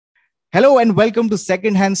Hello and welcome to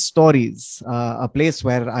Secondhand Stories, a place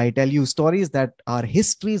where I tell you stories that are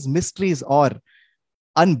histories, mysteries, or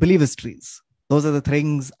unbelievistries. Those are the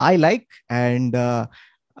things I like, and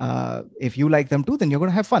if you like them too, then you're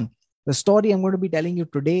going to have fun. The story I'm going to be telling you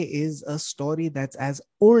today is a story that's as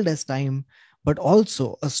old as time, but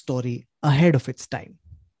also a story ahead of its time.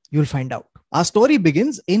 You'll find out. Our story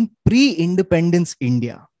begins in pre independence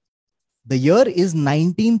India. The year is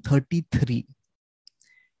 1933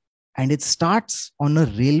 and it starts on a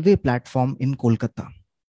railway platform in Kolkata.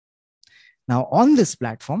 Now, on this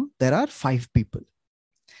platform, there are 5 people.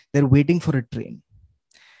 They're waiting for a train.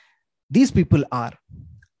 These people are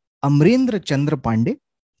Amrendra Chandra Pandey,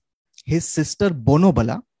 his sister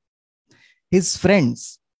Bonobala, his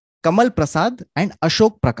friends Kamal Prasad and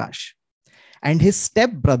Ashok Prakash, and his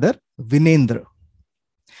stepbrother Vinendra.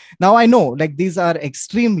 Now, I know these are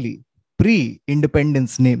extremely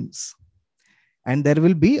pre-independence names, and there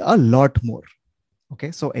will be a lot more. Okay,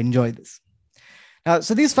 so enjoy this.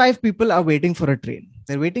 So these 5 people are waiting for a train.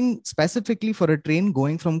 They're waiting specifically for a train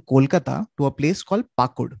going from Kolkata to a place called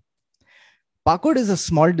Pakud. Pakud is a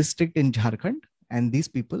small district in Jharkhand, and these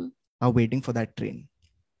people are waiting for that train.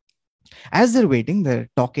 As they're waiting, they're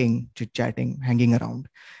talking, chit-chatting, hanging around,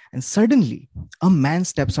 and suddenly a man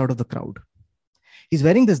steps out of the crowd. He's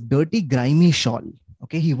wearing this dirty, grimy shawl.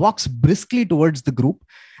 Okay, he walks briskly towards the group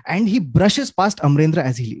and he brushes past Amrendra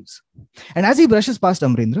as he leaves. And as he brushes past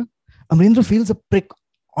Amrendra feels a prick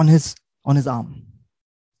on his arm.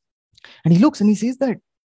 And he looks and he sees that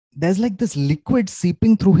there's this liquid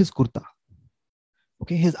seeping through his kurta.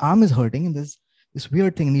 Okay, his arm is hurting and there's this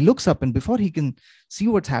weird thing. And he looks up and before he can see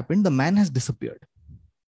what's happened, the man has disappeared.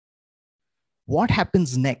 What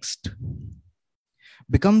happens next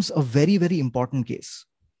becomes a very, very important case,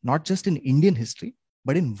 not just in Indian history,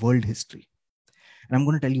 but in world history. And I'm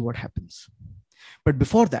going to tell you what happens. But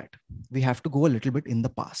before that, we have to go a little bit in the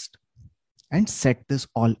past and set this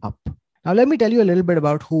all up. Now, let me tell you a little bit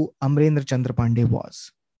about who Amrendra Chandra Pandey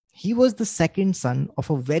was. He was the second son of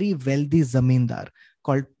a very wealthy zamindar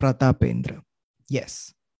called Pratapendra.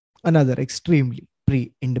 Yes, another extremely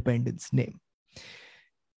pre-independence name.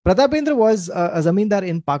 Pratapendra was a zamindar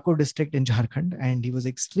in Pakur district in Jharkhand, and he was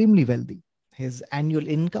extremely wealthy. His annual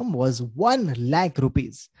income was 1 lakh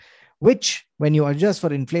rupees, which, when you adjust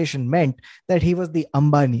for inflation, meant that he was the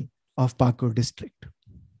Ambani of Pakur district.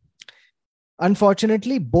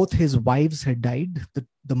 Unfortunately, both his wives had died.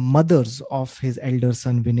 The mothers of his elder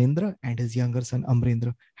son Vinendra and his younger son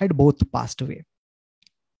Amrendra had both passed away.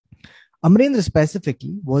 Amrendra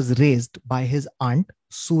specifically was raised by his aunt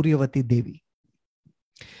Suryavati Devi.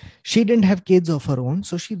 She didn't have kids of her own,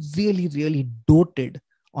 so she really, really doted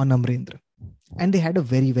on Amrendra. And they had a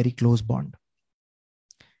very, very close bond.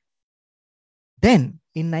 Then,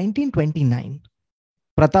 in 1929,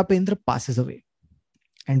 Pratapendra passes away.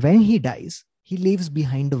 And when he dies, he leaves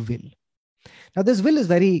behind a will. Now, this will is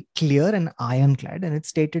very clear and ironclad, and it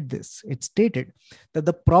stated this. It stated that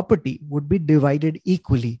the property would be divided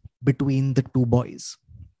equally between the 2 boys.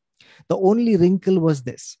 The only wrinkle was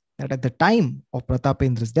this, that at the time of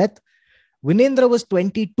Pratapendra's death, Vinendra was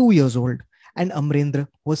 22 years old and Amrendra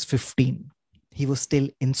was 15. He was still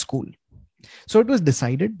in school. So it was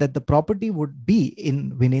decided that the property would be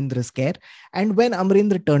in Vinendra's care, and when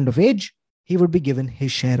Amrendra turned of age, he would be given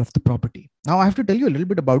his share of the property. Now, I have to tell you a little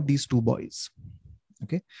bit about these 2 boys.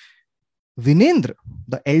 Okay, Vinendra,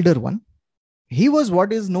 the elder one, he was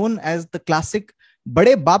what is known as the classic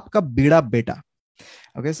Bade Baap Ka Bida Beta.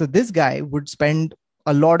 Okay, so this guy would spend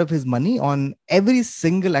a lot of his money on every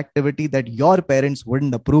single activity that your parents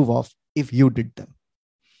wouldn't approve of if you did them.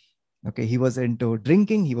 Okay, he was into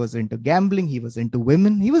drinking, he was into gambling, he was into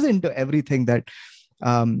women, he was into everything that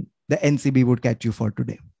the NCB would catch you for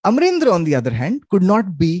today. Amrendra, on the other hand, could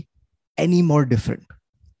not be any more different.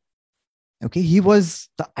 Okay, he was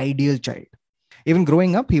the ideal child. Even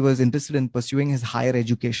growing up, he was interested in pursuing his higher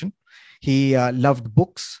education. He loved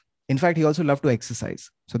books. In fact, he also loved to exercise.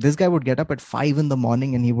 So this guy would get up at 5 in the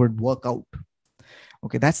morning and he would work out.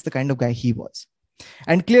 Okay, that's the kind of guy he was.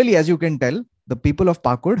 And clearly, as you can tell, the people of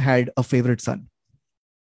Pakur had a favorite son.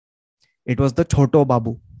 It was the Choto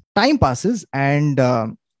Babu. Time passes and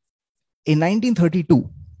in 1932,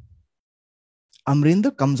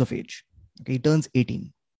 Amrendra comes of age. Okay, he turns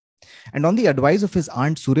 18. And on the advice of his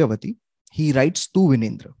aunt Suryavati, he writes to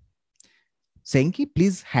Vinendra saying,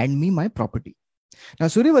 please hand me my property. Now,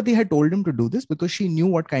 Suryavati had told him to do this because she knew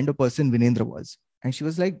what kind of person Vinendra was. And she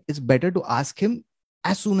was like, it's better to ask him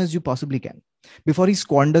as soon as you possibly can before he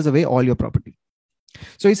squanders away all your property.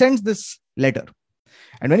 So he sends this letter.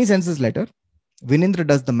 And when he sends this letter, Vinendra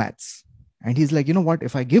does the maths And he's like, you know what?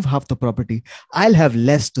 If I give half the property, I'll have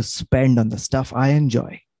less to spend on the stuff I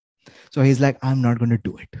enjoy. So he's like, I'm not going to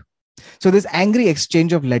do it. So this angry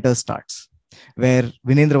exchange of letters starts, where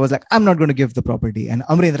Vinendra was like, I'm not going to give the property. And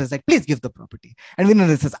Amarendra is like, please give the property. And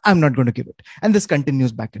Vinendra says, I'm not going to give it. And this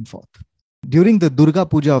continues back and forth. During the Durga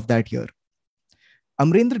Puja of that year,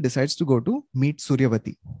 Amarendra decides to go to meet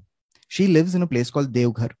Suryavati. She lives in a place called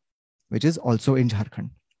Devghar, which is also in Jharkhand.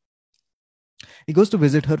 He goes to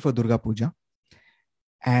visit her for Durga Puja.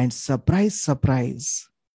 And surprise, surprise,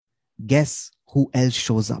 guess who else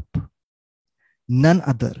shows up? None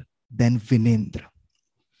other than Vinendra.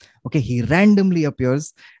 Okay, he randomly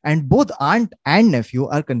appears, and both aunt and nephew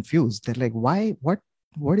are confused. They're like, why?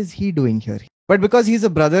 What is he doing here? But because he's a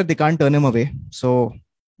brother, they can't turn him away. So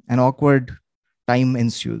an awkward time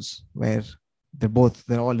ensues where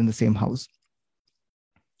they're all in the same house.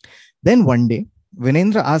 Then one day,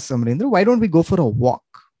 Vinendra asks Amarendra, why don't we go for a walk?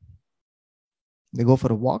 They go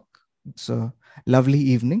for a walk. It's a lovely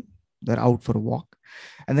evening. They're out for a walk.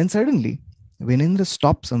 And then suddenly, Vinendra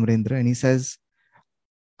stops Amarendra and he says,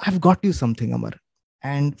 I've got you something, Amar.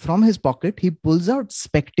 And from his pocket, he pulls out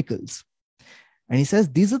spectacles. And he says,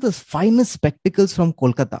 these are the finest spectacles from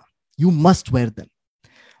Kolkata. You must wear them.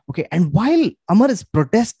 Okay. And while Amar is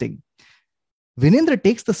protesting, Vinendra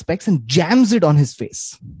takes the specs and jams it on his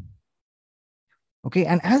face. Okay.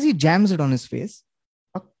 And as he jams it on his face,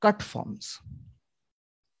 a cut forms.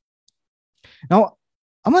 Now,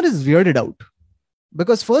 Amar is weirded out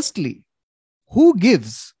because firstly, who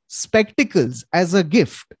gives spectacles as a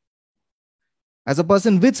gift? As a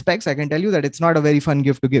person with specs, I can tell you that it's not a very fun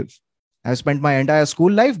gift to give. I've spent my entire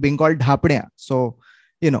school life being called dhapneya. So,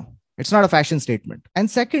 it's not a fashion statement. And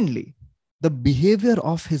secondly, the behavior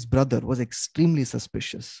of his brother was extremely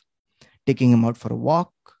suspicious. Taking him out for a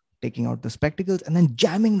walk, taking out the spectacles, and then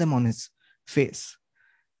jamming them on his face.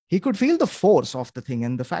 He could feel the force of the thing.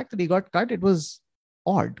 And the fact that he got cut, it was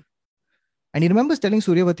odd. And he remembers telling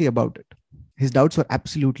Suryavati about it. His doubts were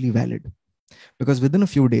absolutely valid. Because within a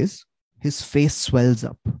few days, his face swells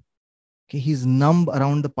up. Okay, he's numb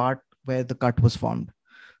around the part where the cut was formed.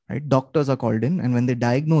 Right? Doctors are called in, and when they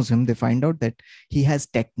diagnose him, they find out that he has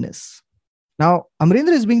tetanus. Now, Amarendra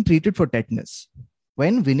is being treated for tetanus.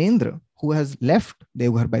 When Vinendra, who has left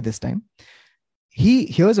Devghar by this time, he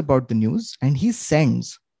hears about the news and he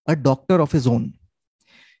sends a doctor of his own.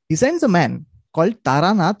 He sends a man called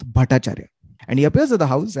Taranath Bhattacharya. And he appears at the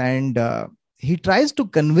house and he tries to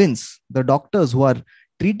convince the doctors who are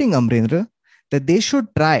treating Amarendra that they should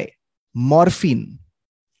try morphine.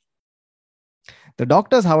 The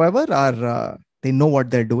doctors, however, they know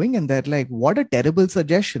what they're doing and they're like, what a terrible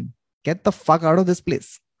suggestion. Get the fuck out of this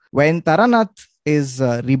place. When Taranath is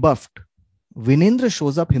rebuffed, Vinendra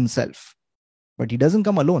shows up himself. But he doesn't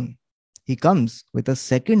come alone. He comes with a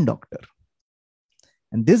second doctor.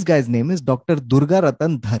 And this guy's name is Dr. Durga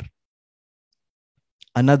Ratan Dhar.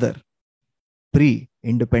 Another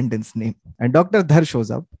pre-independence name. And Dr. Dhar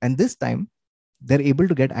shows up. And this time, they're able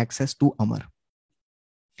to get access to Amar.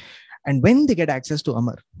 And when they get access to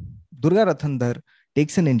Amar, Durga Ratan Dhar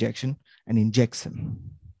takes an injection and injects him.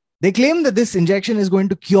 They claim that this injection is going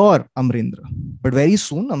to cure Amarendra. But very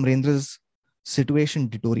soon, Amarendra's situation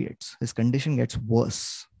deteriorates. His condition gets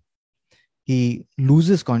worse. He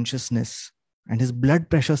loses consciousness and his blood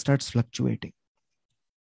pressure starts fluctuating.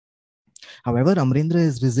 However, Amarendra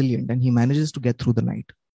is resilient and he manages to get through the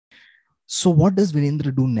night. So what does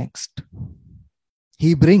Vinendra do next?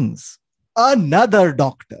 He brings another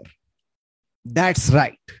doctor. That's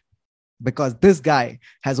right. Because this guy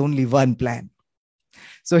has only one plan.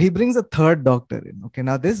 So he brings a third doctor in. Okay,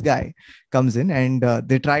 now this guy comes in and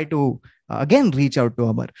they try to again reach out to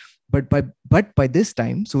Amar. But by this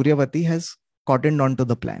time, Suryavati has cottoned onto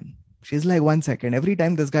the plan. She's like, 1 second, every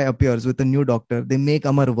time this guy appears with a new doctor, they make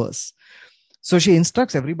Amar worse. So she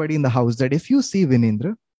instructs everybody in the house that if you see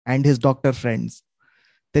Vinendra and his doctor friends,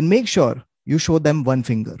 then make sure you show them one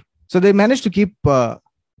finger. So they managed to keep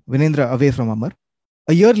Vinendra away from Amar.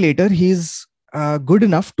 A year later, he's good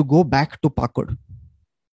enough to go back to Pakur.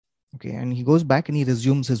 Okay, and he goes back and he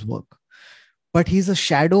resumes his work. But he's a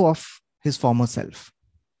shadow of his former self.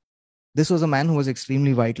 This was a man who was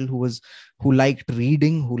extremely vital, who liked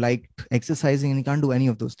reading, who liked exercising, and he can't do any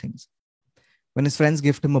of those things. When his friends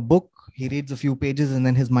gift him a book, he reads a few pages and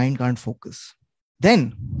then his mind can't focus.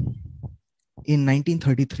 Then, in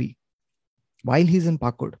 1933, while he's in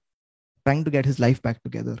Pakur, trying to get his life back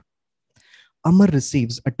together, Amar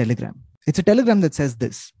receives a telegram. It's a telegram that says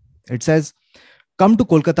this. It says, come to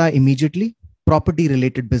Kolkata immediately,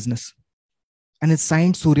 property-related business. And it's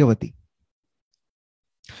signed Suryavati.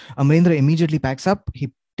 Amarendra immediately packs up.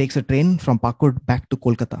 He takes a train from Pakur back to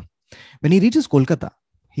Kolkata. When he reaches Kolkata,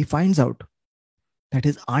 he finds out that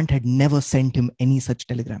his aunt had never sent him any such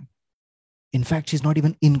telegram. In fact, she's not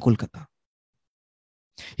even in Kolkata.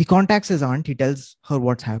 He contacts his aunt, he tells her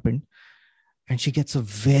what's happened, and she gets a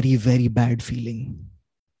very, very bad feeling.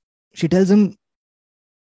 She tells him,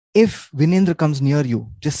 if Vinendra comes near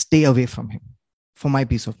you, just stay away from him for my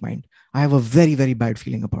peace of mind. I have a very, very bad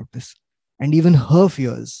feeling about this. And even her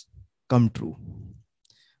fears come true.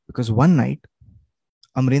 Because one night,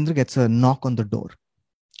 Amarendra gets a knock on the door.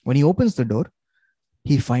 When he opens the door,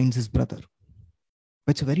 he finds his brother.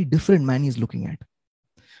 But it's a very different man he's looking at.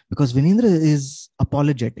 Because Vinendra is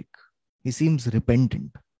apologetic. He seems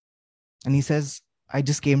repentant. And he says, I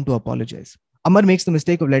just came to apologize. Amar makes the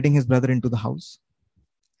mistake of letting his brother into the house.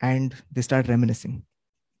 And they start reminiscing,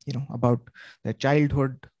 about their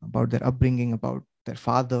childhood, about their upbringing, about their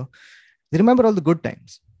father. They remember all the good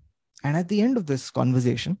times. And at the end of this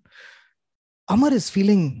conversation, Amar is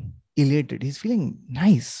feeling elated. He's feeling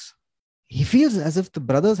nice. He feels as if the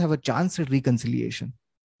brothers have a chance at reconciliation.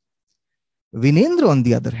 Vinendra, on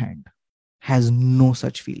the other hand, has no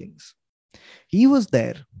such feelings. He was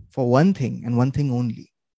there for one thing and one thing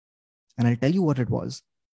only. And I'll tell you what it was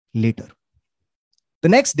later. The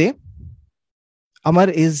next day, Amar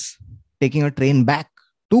is taking a train back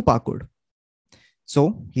to Pakur.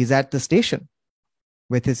 So he's at the station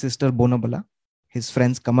with his sister Bonabala, his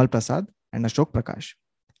friends Kamal Prasad and Ashok Prakash,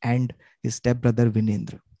 and his stepbrother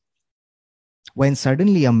Vinendra. When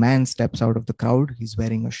suddenly a man steps out of the crowd, he's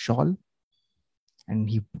wearing a shawl and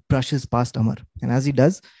he brushes past Amar. And as he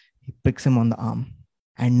does, he pricks him on the arm.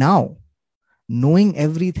 And now, knowing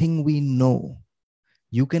everything we know,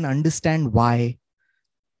 you can understand why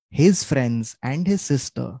his friends and his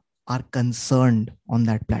sister are concerned on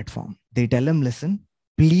that platform. They tell him, listen,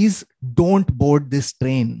 please don't board this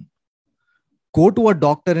train. Go to a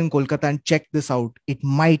doctor in Kolkata and check this out. It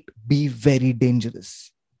might be very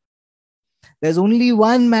dangerous. There's only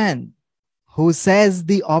one man who says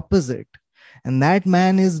the opposite. And that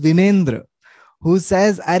man is Vinendra, who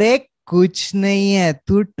says, Are kuch nahi hai,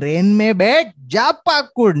 tu train mein baith, ja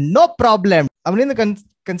Pakur, no problem. Amarendra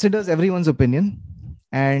considers everyone's opinion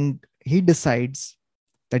and he decides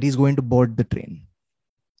that he's going to board the train.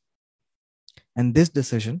 And this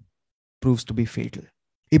decision proves to be fatal.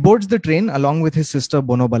 He boards the train along with his sister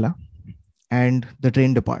Bonobala and the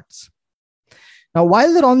train departs. Now,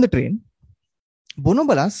 while they're on the train,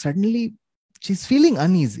 Bonobala suddenly, she's feeling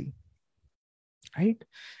uneasy, right?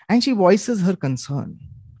 And she voices her concern.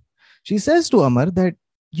 She says to Amar that,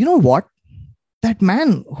 you know what? That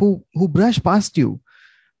man who brushed past you,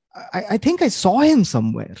 I think I saw him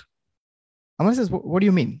somewhere. Amar says, what do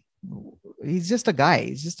you mean? He's just a guy.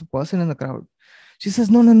 He's just a person in the crowd. She says,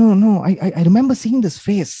 no. I remember seeing this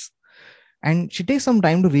face. And she takes some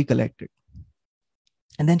time to recollect it.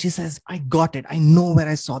 And then she says, I got it. I know where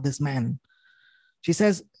I saw this man. She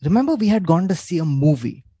says, remember we had gone to see a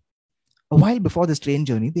movie. A while before this train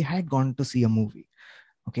journey, they had gone to see a movie.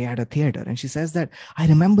 Okay, at a theater. And she says that, I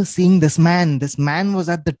remember seeing this man. This man was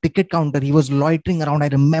at the ticket counter. He was loitering around. I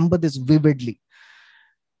remember this vividly.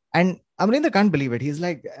 And Amarendra can't believe it. He's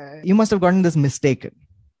like, you must have gotten this mistaken.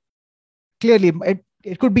 Clearly,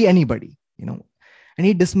 it could be anybody, And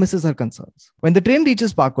he dismisses her concerns. When the train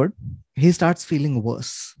reaches Pakur, he starts feeling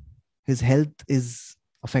worse. His health is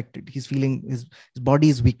affected. He's feeling, his body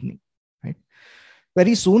is weakening, right?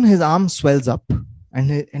 Very soon, his arm swells up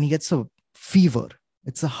and he gets a fever.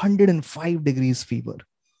 It's 105 degrees fever,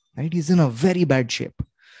 right? He's in a very bad shape.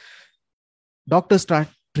 Doctors start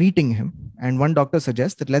treating him. And one doctor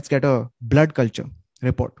suggests that let's get a blood culture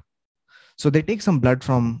report. So they take some blood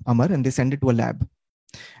from Amar and they send it to a lab.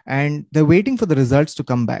 And they're waiting for the results to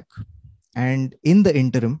come back. And in the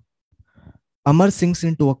interim, Amar sinks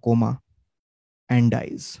into a coma and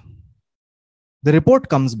dies. The report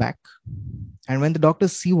comes back. And when the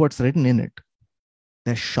doctors see what's written in it,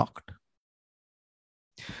 they're shocked.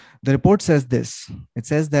 The report says this. It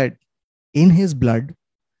says that in his blood,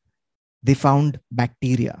 they found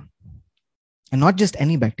bacteria. And not just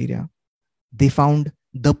any bacteria. They found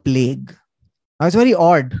the plague. Now, it's very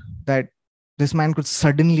odd that this man could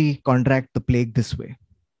suddenly contract the plague this way,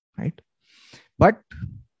 right? But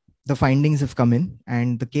the findings have come in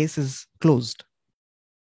and the case is closed.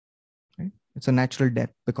 Right? It's a natural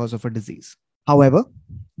death because of a disease. However,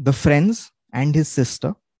 the friends and his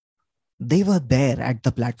sister, they were there at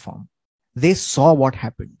the platform. They saw what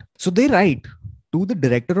happened. So they write to the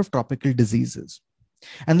director of tropical diseases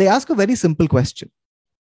and they ask a very simple question.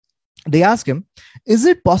 They ask him, is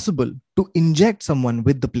it possible to inject someone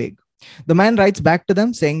with the plague? The man writes back to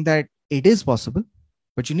them saying that it is possible,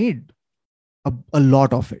 but you need a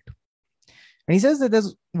lot of it. And he says that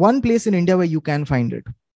there's one place in India where you can find it.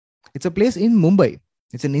 It's a place in Mumbai.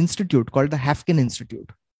 It's an institute called the Hafkin Institute.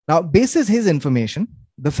 Now, basis his information,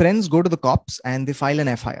 the friends go to the cops and they file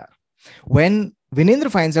an FIR. When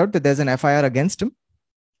Vinendra finds out that there's an FIR against him,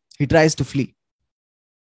 he tries to flee.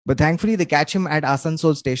 But thankfully, they catch him at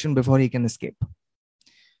Asansol station before he can escape.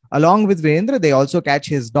 Along with Virendra, they also catch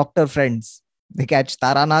his doctor friends. They catch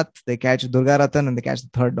Taranath, they catch Durgaratan, and they catch the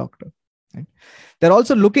third doctor. Right? They're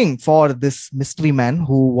also looking for this mystery man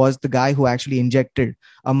who was the guy who actually injected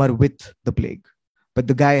Amar with the plague. But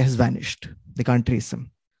the guy has vanished. They can't trace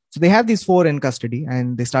him. So they have these four in custody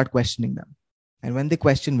and they start questioning them. And when they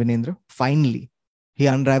question Vinendra, finally, he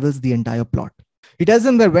unravels the entire plot. He tells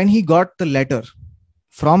them that when he got the letter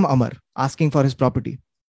from Amar asking for his property,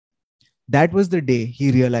 that was the day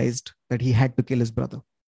he realized that he had to kill his brother.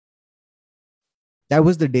 That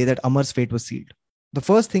was the day that Amar's fate was sealed. The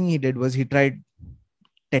first thing he did was he tried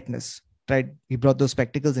tetanus. He brought those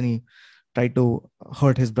spectacles and he tried to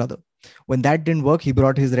hurt his brother. When that didn't work, he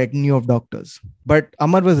brought his retinue of doctors. But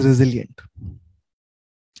Amar was resilient.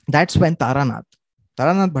 That's when Taranath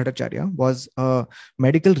Bhattacharya was a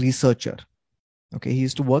medical researcher. Okay, he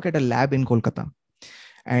used to work at a lab in Kolkata.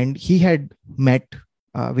 And he had met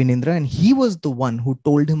Vinendra, and he was the one who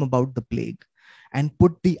told him about the plague and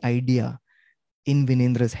put the idea in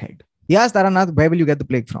Vinendra's head. He asked Taranath, where will you get the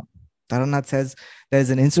plague from? Taranath says, there's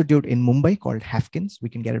an institute in Mumbai called Hafkins. We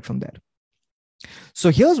can get it from there. So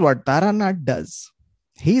here's what Taranath does.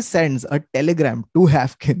 He sends a telegram to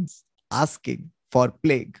Hafkins asking for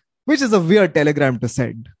plague, which is a weird telegram to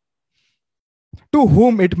send. To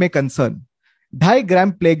whom it may concern, 2.5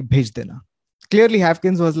 gram plague bhej dena. Clearly,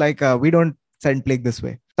 Hafkins was like, we don't send plague this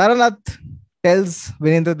way. Taranath tells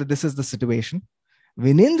Vinendra that this is the situation.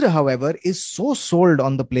 Vinendra, however, is so sold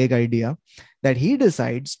on the plague idea that he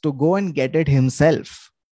decides to go and get it himself.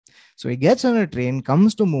 So he gets on a train,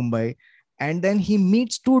 comes to Mumbai, and then he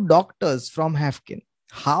meets 2 doctors from Hafkin.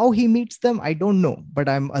 How he meets them, I don't know. But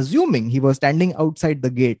I'm assuming he was standing outside the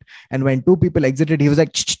gate. And when 2 people exited, he was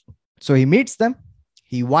like, ch-ch. So he meets them,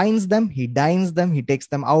 he wines them, he dines them, he takes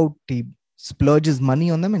them out, he splurges money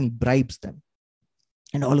on them, and he bribes them.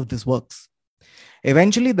 And all of this works.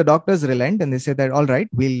 Eventually, the doctors relent and they say that, all right,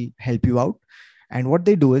 we'll help you out. And what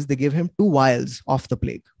they do is they give him 2 vials of the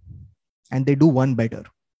plague. And they do one better.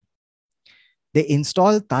 They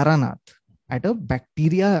install Taranath at a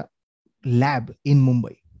bacteria lab in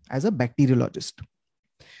Mumbai as a bacteriologist.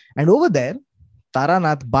 And over there,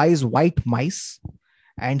 Taranath buys white mice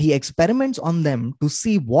and he experiments on them to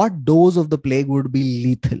see what dose of the plague would be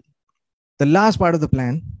lethal. The last part of the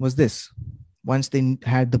plan was this. Once they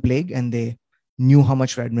had the plague and they knew how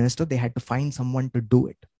much to administer, they had to find someone to do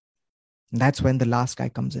it. And that's when the last guy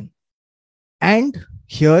comes in. And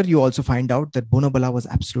here you also find out that Bonabala was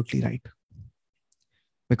absolutely right.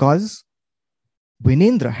 Because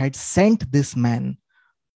Vinendra had sent this man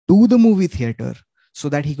to the movie theater so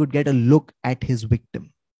that he could get a look at his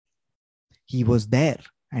victim. He was there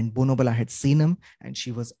and Bonabala had seen him and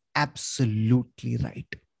she was absolutely right.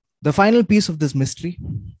 The final piece of this mystery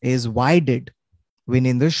is, why did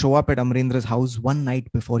Vinendra show up at Amarendra's house one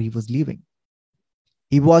night before he was leaving?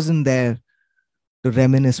 He wasn't there to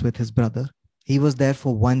reminisce with his brother. He was there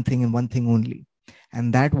for one thing and one thing only.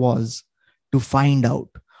 And that was to find out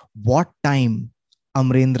what time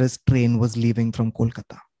Amarendra's train was leaving from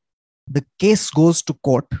Kolkata. The case goes to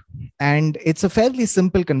court and it's a fairly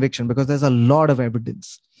simple conviction because there's a lot of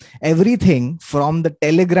evidence. Everything from the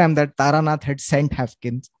telegram that Taranath had sent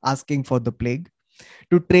Hafkins asking for the plague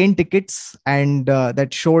to train tickets and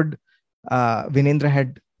that showed Vinendra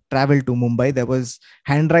had traveled to Mumbai. There was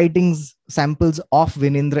handwritings samples of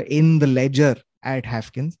Vinendra in the ledger at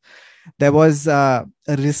Hafkins. There was a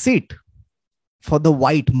receipt for the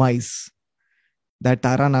white mice that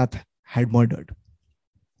Taranath had murdered.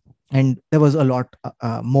 And there was a lot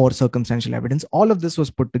more circumstantial evidence. All of this was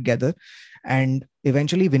put together and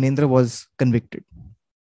eventually Vinendra was convicted.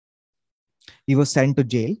 He was sent to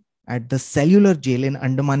jail at the cellular jail in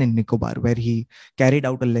Andaman and Nicobar, where he carried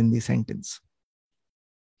out a lengthy sentence.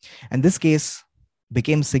 And this case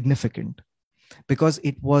became significant because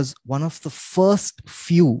it was one of the first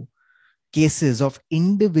few cases of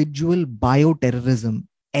individual bioterrorism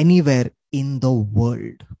anywhere in the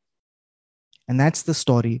world. And that's the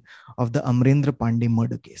story of the Amarendra Pandey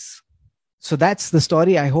murder case. So that's the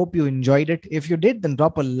story. I hope you enjoyed it. If you did, then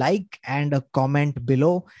drop a like and a comment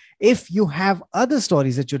below. If you have other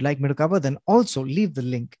stories that you'd like me to cover, then also leave the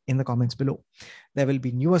link in the comments below. There will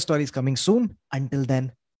be newer stories coming soon. Until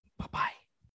then, bye-bye.